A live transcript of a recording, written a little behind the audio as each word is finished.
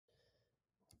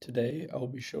Today, I'll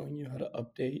be showing you how to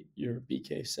update your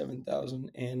BK7000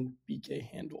 and BK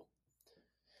handle.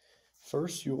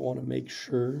 First, you'll want to make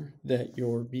sure that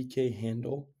your BK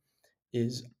handle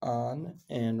is on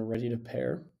and ready to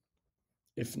pair,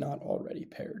 if not already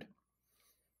paired.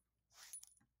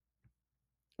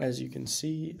 As you can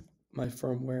see, my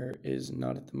firmware is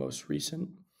not at the most recent,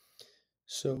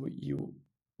 so you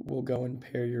will go and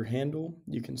pair your handle.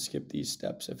 You can skip these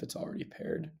steps if it's already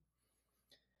paired.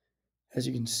 As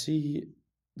you can see,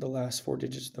 the last 4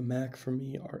 digits of the MAC for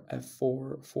me are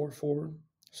F444,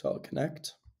 so I'll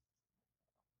connect.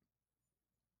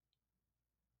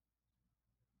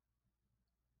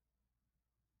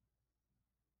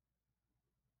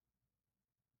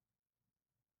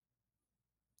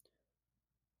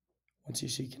 Once you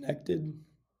see connected,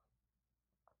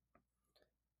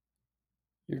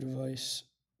 your device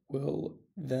will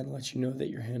then let you know that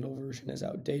your handle version is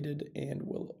outdated and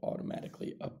will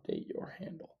automatically update your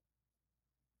handle.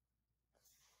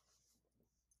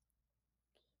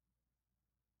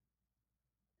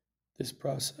 This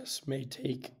process may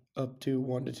take up to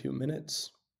 1 to 2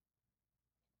 minutes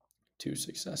to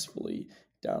successfully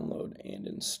download and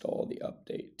install the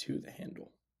update to the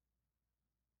handle.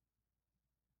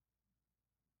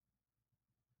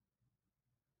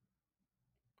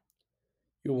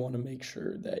 You'll want to make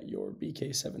sure that your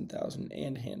BK7000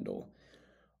 and handle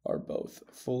are both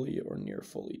fully or near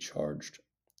fully charged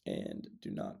and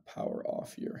do not power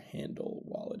off your handle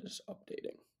while it is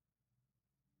updating.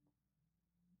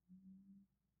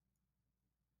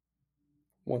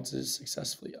 Once it is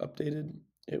successfully updated,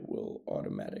 it will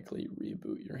automatically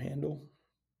reboot your handle.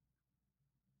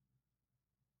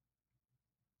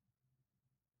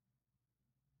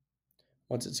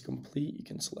 Once it's complete, you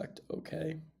can select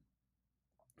OK,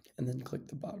 and then click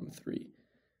the bottom 3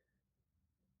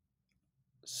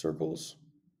 circles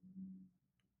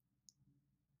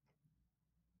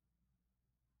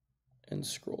and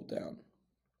scroll down.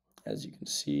 As you can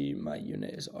see, my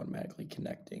unit is automatically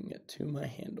connecting to my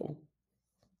handle.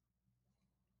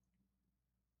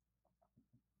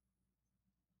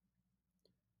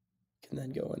 You can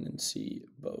then go in and see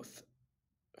both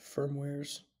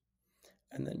firmwares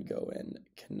and then go and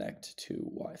connect to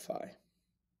Wi-Fi.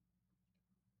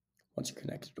 Once you're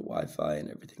connected to Wi-Fi and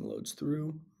everything loads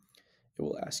through, it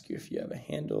will ask you if you have a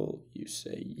handle. You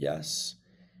say yes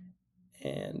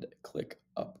and click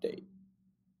update.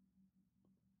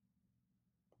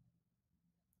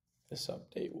 This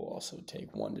update will also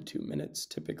take 1 to 2 minutes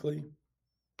typically.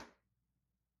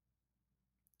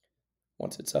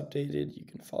 Once it's updated, you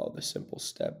can follow the simple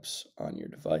steps on your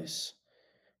device.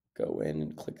 Go in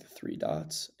and click the 3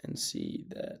 dots and see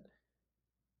that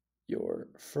your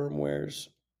firmwares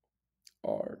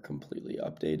are completely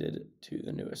updated to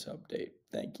the newest update.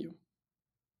 Thank you.